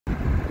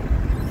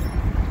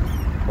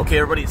Okay,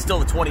 everybody, it's still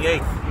the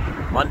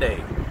 28th,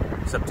 Monday,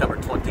 September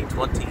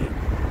 2020.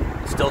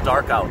 Still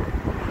dark out.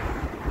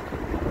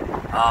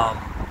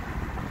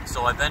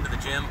 So I've been to the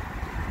gym.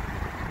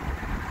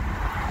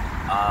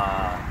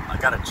 I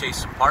gotta chase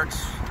some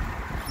parts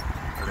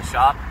for the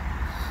shop.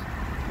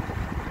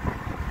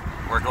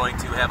 We're going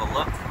to have a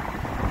look.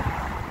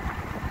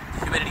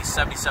 Humidity's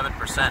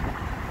 77%.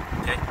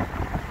 Okay.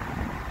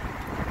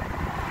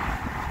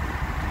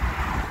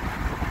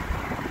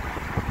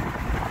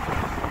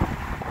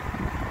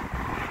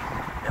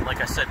 And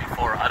like I said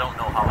before, I don't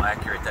know how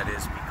accurate that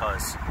is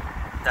because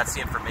that's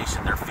the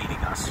information they're feeding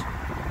us.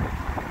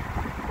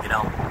 You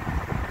know,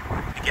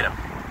 you get a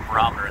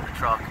barometer in the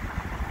truck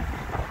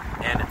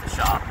and at the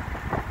shop.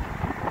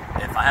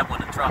 If I have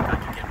one in the truck, I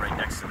can get right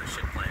next to the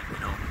shit plant, you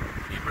know.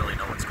 You really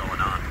know what's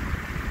going on.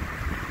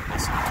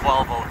 It's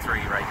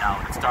 12:03 right now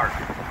and it's dark.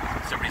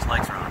 So everybody's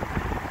lights are on.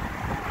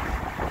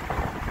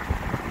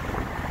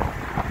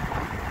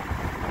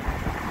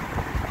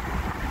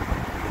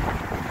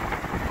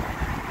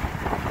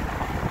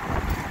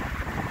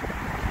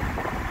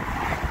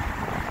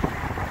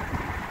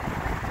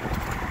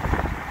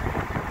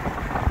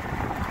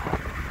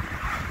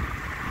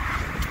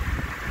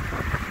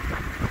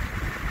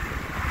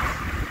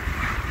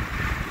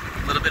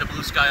 A little bit of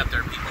blue sky up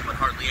there, people, but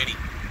hardly any.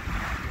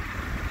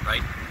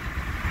 Right?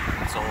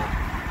 So,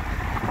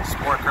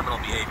 some more criminal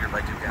behavior by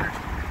Duke Energy.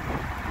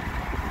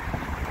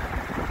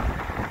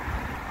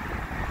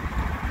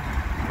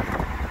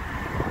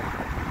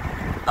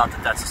 Not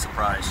that that's a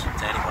surprise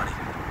to anybody.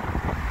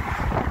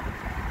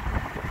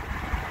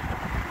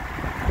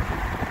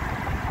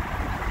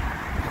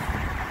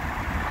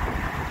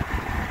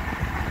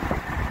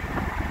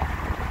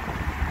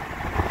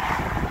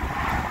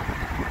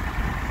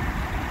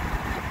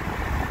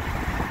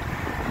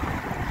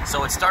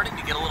 So it's starting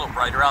to get a little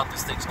brighter out.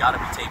 This thing's got to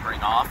be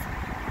tapering off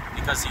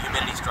because the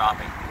humidity's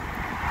dropping.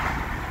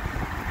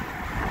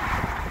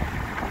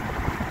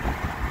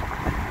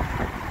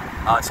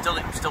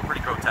 It's still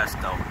pretty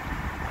grotesque though.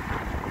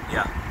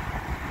 Yeah.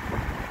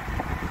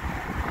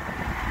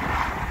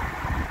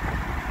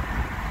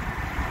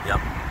 Yep.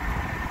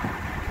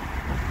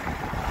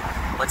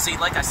 But see,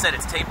 like I said,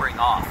 it's tapering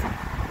off.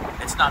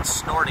 It's not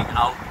snorting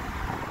out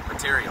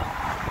material.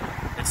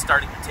 It's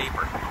starting to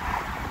taper.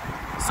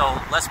 So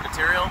less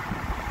material,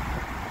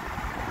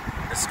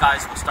 the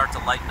skies will start to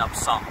lighten up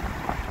some.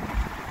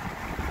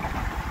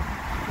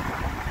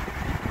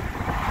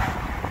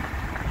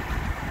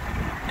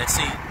 And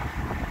see,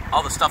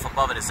 all the stuff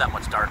above it is that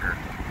much darker.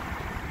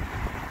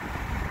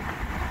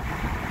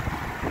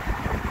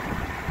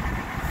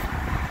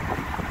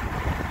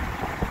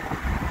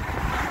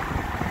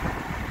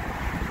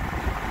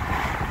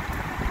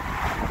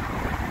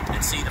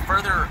 And see, the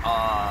further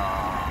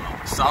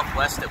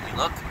southwest that we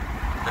look,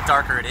 the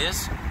darker it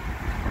is,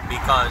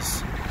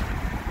 because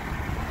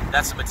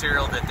that's the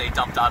material that they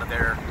dumped out of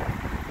there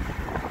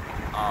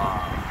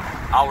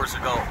hours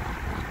ago,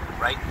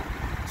 right?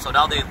 So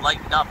now they've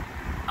lightened up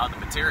on the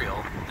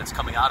material that's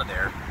coming out of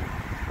there.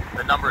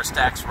 The number of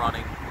stacks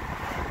running.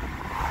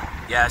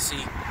 Yeah,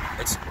 see,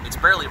 it's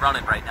barely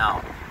running right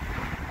now.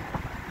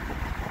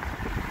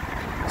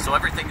 So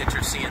everything that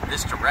you're seeing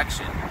this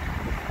direction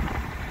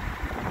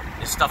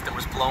is stuff that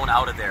was blown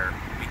out of there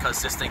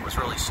because this thing was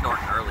really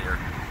snorting earlier.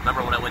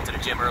 Remember when I went to the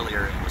gym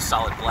earlier, it was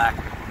solid black,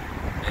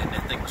 and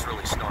that thing was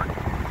really snorting.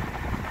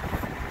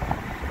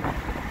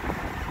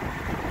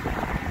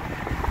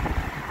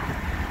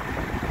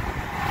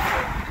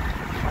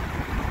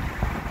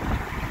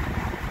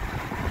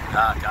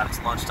 Ah, God,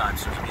 it's lunchtime,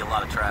 so there's going to be a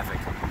lot of traffic.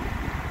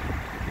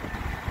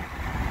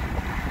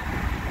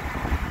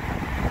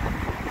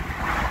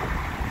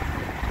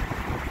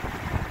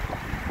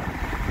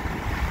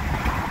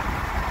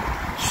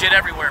 Shit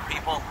everywhere,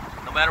 people,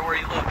 no matter where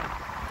you look.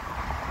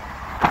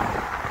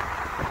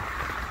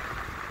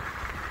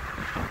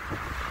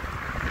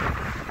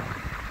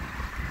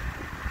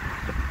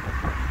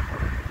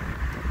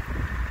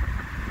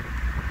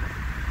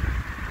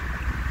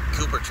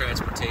 Cooper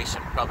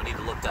Transportation, probably need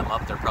to look them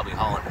up. They're probably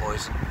hauling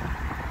poison,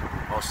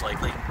 most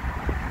likely.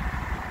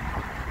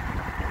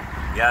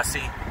 Yeah,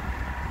 see,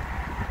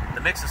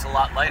 the mix is a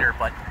lot lighter,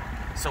 but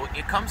so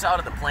it comes out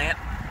of the plant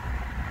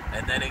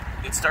and then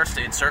it starts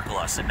to encircle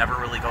us. It never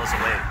really goes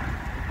away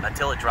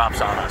until it drops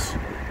on us.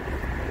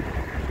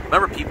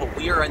 Remember, people,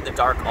 we are in the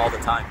dark all the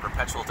time,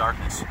 perpetual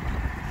darkness.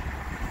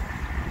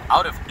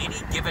 Out of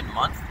any given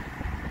month,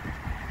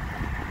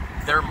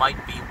 there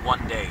might be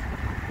one day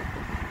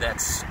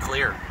that's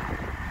clear.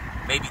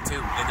 Maybe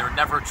two, and they're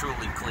never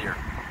truly clear.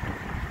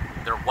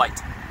 They're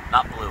white,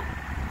 not blue.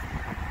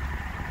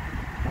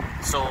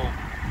 So,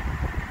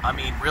 I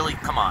mean, really,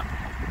 come on.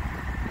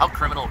 How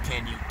criminal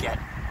can you get?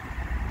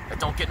 It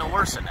don't get no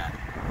worse than that.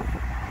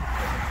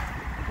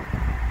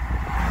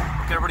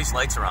 Look, everybody's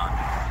lights are on.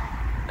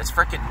 It's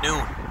frickin'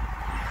 noon.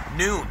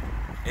 Noon,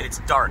 and it's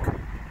dark.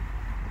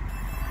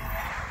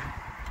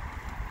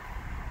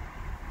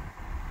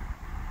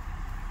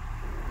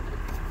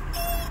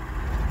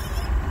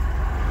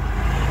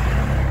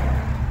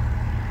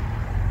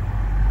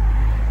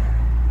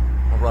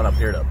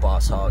 here to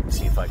Boss Hog and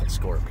see if I can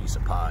score a piece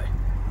of pie.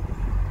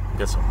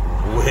 Get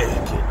some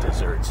wicked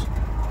desserts.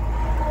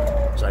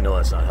 So I know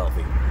that's not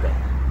healthy, but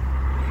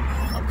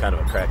I'm kind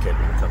of a crackhead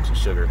when it comes to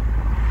sugar.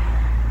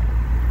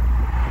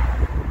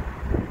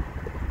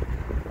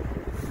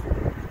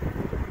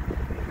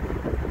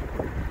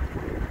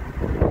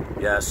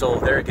 Yeah, so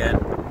there again,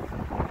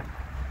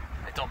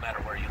 it don't matter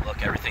where you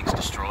look, everything's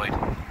destroyed,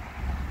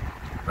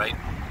 right?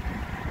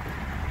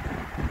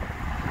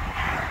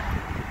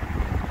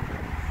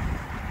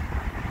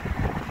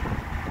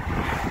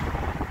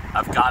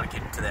 I've got to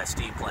get into that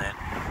steam plant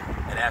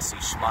and ask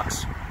these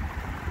schmucks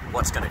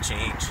what's going to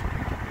change.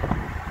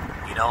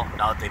 You know,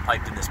 now that they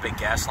piped in this big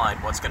gas line,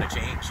 what's going to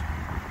change?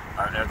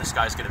 Are the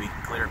skies going to be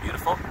clear and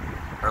beautiful?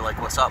 Or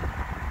like, what's up?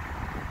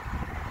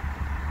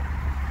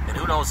 And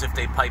who knows if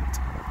they piped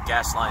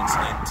gas lines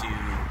into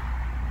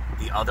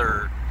the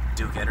other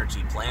Duke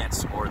Energy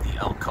plants or the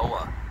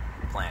Alcoa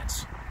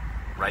plants,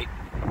 right?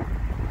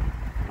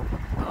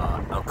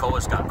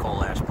 Alcoa's got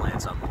coal ash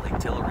plants on the Lake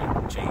Tillery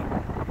chain,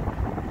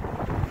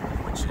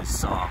 which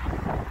is oh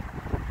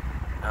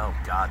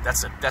god,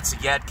 that's the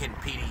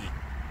Yadkin Petey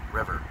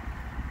River.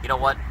 You know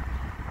what?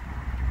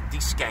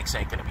 These skanks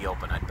ain't gonna be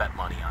open. I'd bet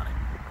money on it,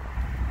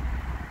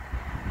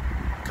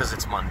 because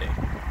it's Monday.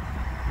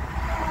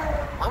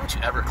 Why would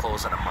you ever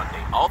close on a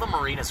Monday? All the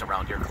marinas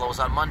around here close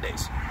on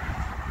Mondays.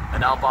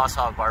 And now Boss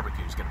Hog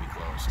Barbecue is going to be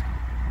closed.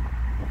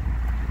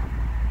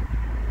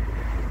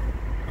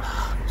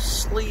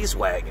 Sleaze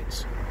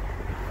wagons.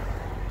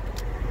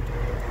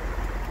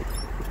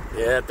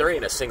 Yeah, there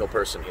ain't a single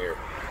person here.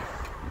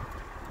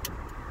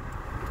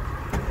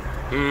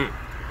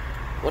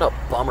 What a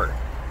bummer.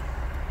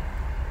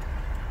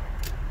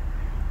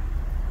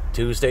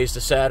 Tuesdays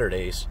to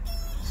Saturdays.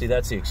 See,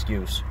 that's the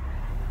excuse.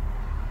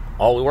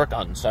 Oh, we work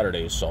on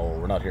Saturdays, so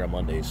we're not here on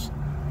Mondays.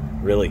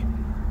 Really?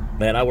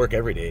 Man, I work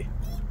every day.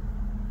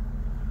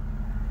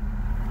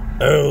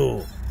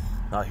 Oh.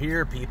 Now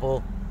here,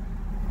 people,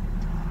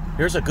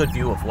 here's a good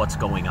view of what's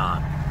going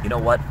on. You know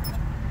what?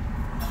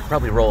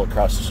 Probably roll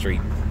across the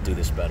street and do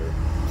this better.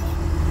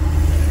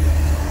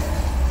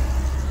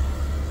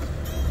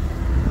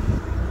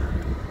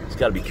 Just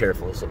gotta be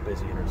careful, it's a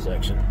busy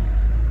intersection.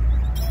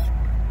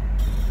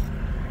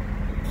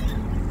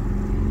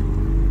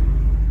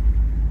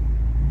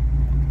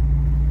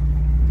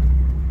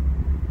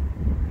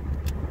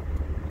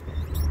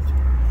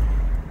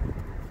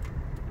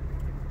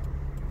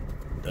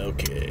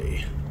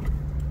 Okay.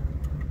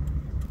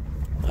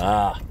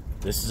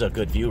 This is a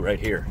good view right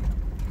here.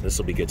 This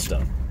will be good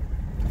stuff.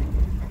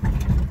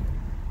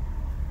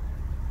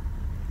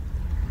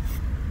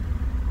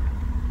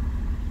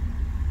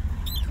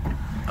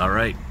 All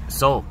right,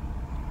 so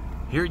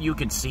here you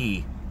can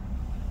see.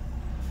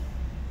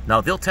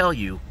 Now they'll tell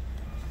you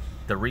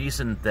the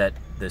reason that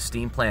the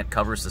steam plant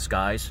covers the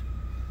skies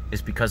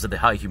is because of the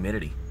high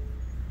humidity.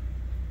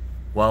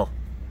 Well,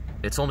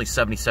 it's only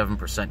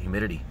 77%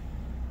 humidity.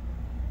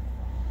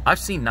 I've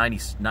seen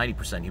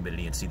 90%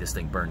 humidity and see this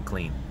thing burn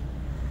clean.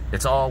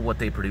 It's all what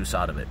they produce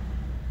out of it.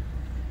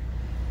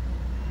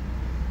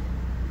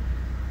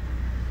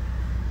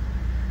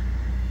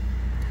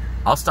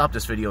 I'll stop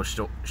this video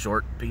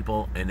short,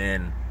 people, and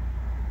then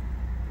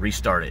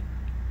restart it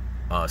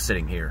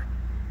sitting here.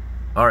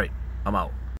 All right, I'm out.